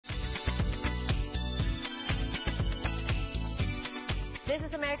This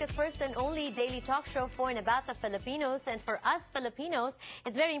is America's first and only daily talk show for and about the Filipinos. And for us Filipinos,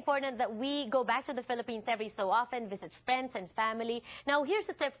 it's very important that we go back to the Philippines every so often, visit friends and family. Now, here's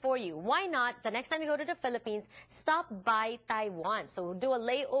a tip for you. Why not, the next time you go to the Philippines, stop by Taiwan. So do a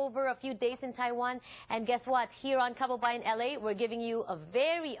layover, a few days in Taiwan. And guess what? Here on Kababayan LA, we're giving you a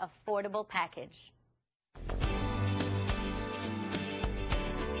very affordable package.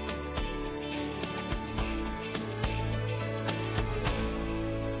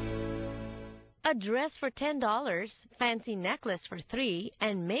 A dress for $10, fancy necklace for $3,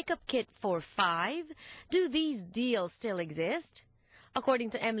 and makeup kit for $5? Do these deals still exist? According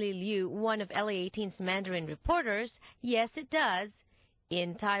to Emily Liu, one of LA18's Mandarin reporters, yes, it does,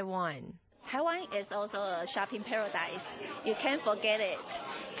 in Taiwan. Taiwan is also a shopping paradise. You can't forget it.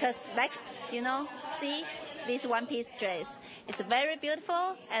 Because, see this one-piece dress. It's very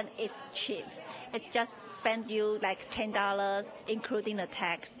beautiful and it's cheap. It's just spend you like $10, including the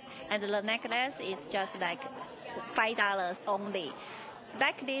tax. And the necklace is just like $5 only.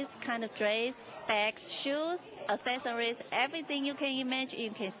 Like this kind of dress, bags, shoes, accessories, everything you can imagine,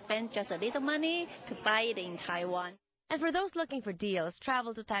 you can spend just a little money to buy it in Taiwan. And for those looking for deals,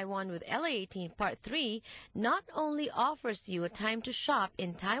 Travel to Taiwan with LA18 Part 3 not only offers you a time to shop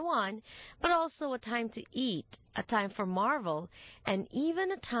in Taiwan, but also a time to eat, a time for marvel, and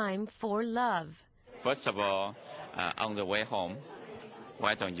even a time for love. First of all, on the way home,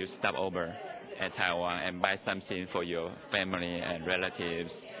 why don't you stop over at Taiwan and buy something for your family and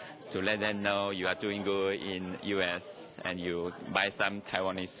relatives to let them know you are doing good in U.S. and you buy some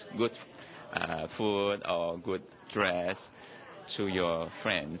Taiwanese good food or good dress to your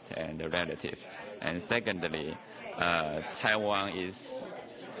friends and relatives. And secondly, Taiwan is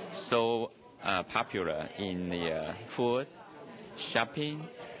so popular in the food, shopping,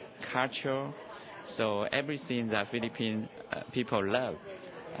 culture. So everything that Philippine people love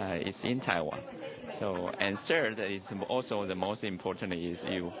is in Taiwan. So, and third is also the most important is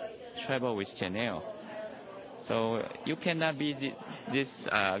you travel with Chanel. So you cannot beat this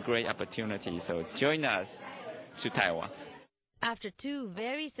great opportunity. So join us to Taiwan. After two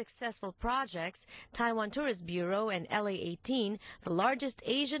very successful projects, Taiwan Tourist Bureau and LA18, the largest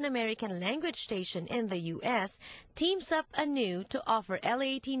Asian American language station in the U.S., teams up anew to offer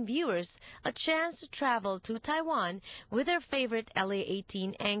LA18 viewers a chance to travel to Taiwan with their favorite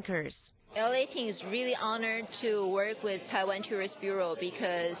LA18 anchors. LA18 is really honored to work with Taiwan Tourist Bureau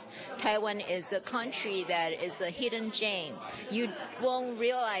because Taiwan is a country that is a hidden gem. You won't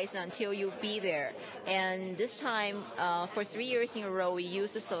realize until you be there. And this time, for 3 years in a row, we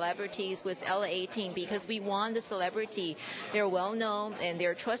use the celebrities with LA18 because we want the celebrity. They're well known and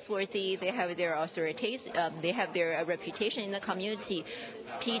they're trustworthy. They have their authorities. They have their reputation in the community,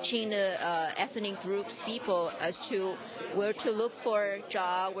 teaching the ethnic groups, people as to where to look for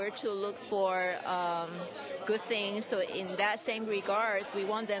job, where to look for good things. So in that same regards, we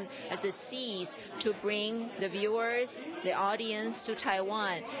want them as a seeds to bring the viewers, the audience to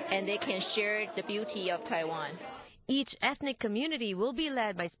Taiwan, and they can share the beauty of Taiwan. Each ethnic community will be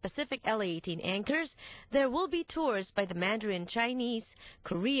led by specific LA18 anchors. There will be tours by the Mandarin Chinese,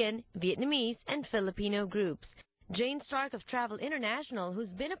 Korean, Vietnamese, and Filipino groups. Jane Stark of Travel International,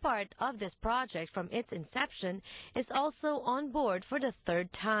 who's been a part of this project from its inception, is also on board for the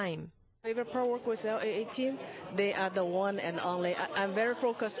third time. Favorite part work with LA18, they are the one and only. I'm very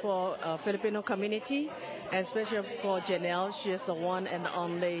focused for Filipino community, and especially for Janelle. She is the one and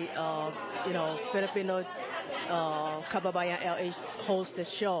only, Filipino Kababayan LA hosts the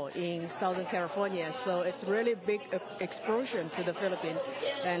show in Southern California. So it's really big explosion to the Philippines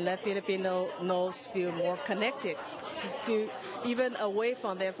and let Filipinos feel more connected, still even away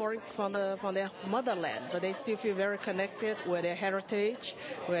from their motherland, but they still feel very connected with their heritage,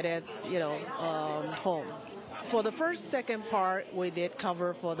 with their home. For the second part, we did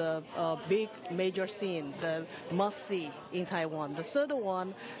cover for the big major scene, the must-see in Taiwan. The third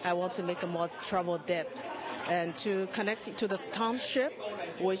one, I want to make a more travel depth and to connect it to the township,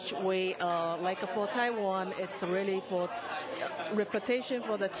 which we like for Taiwan. It's really for reputation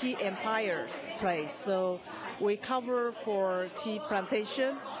for the tea empire's place. So we cover for tea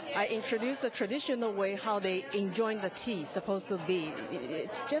plantation. I introduced the traditional way how they enjoy the tea supposed to be.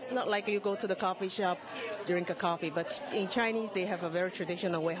 It's just not like you go to the coffee shop, drink a coffee, but in Chinese they have a very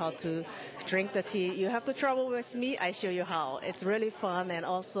traditional way how to drink the tea. You have to travel with me. I show you how. It's really fun, and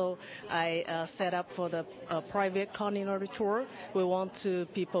also I set up for the private culinary tour. We want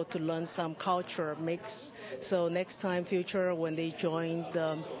people to learn some culture mix. So next time, future, when they join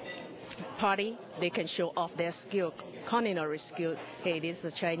the party, they can show off their skill, culinary skill. Hey, this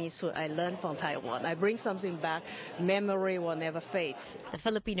is Chinese food I learned from Taiwan. I bring something back. Memory will never fade. The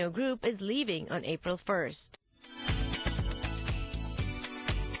Filipino group is leaving on April 1st.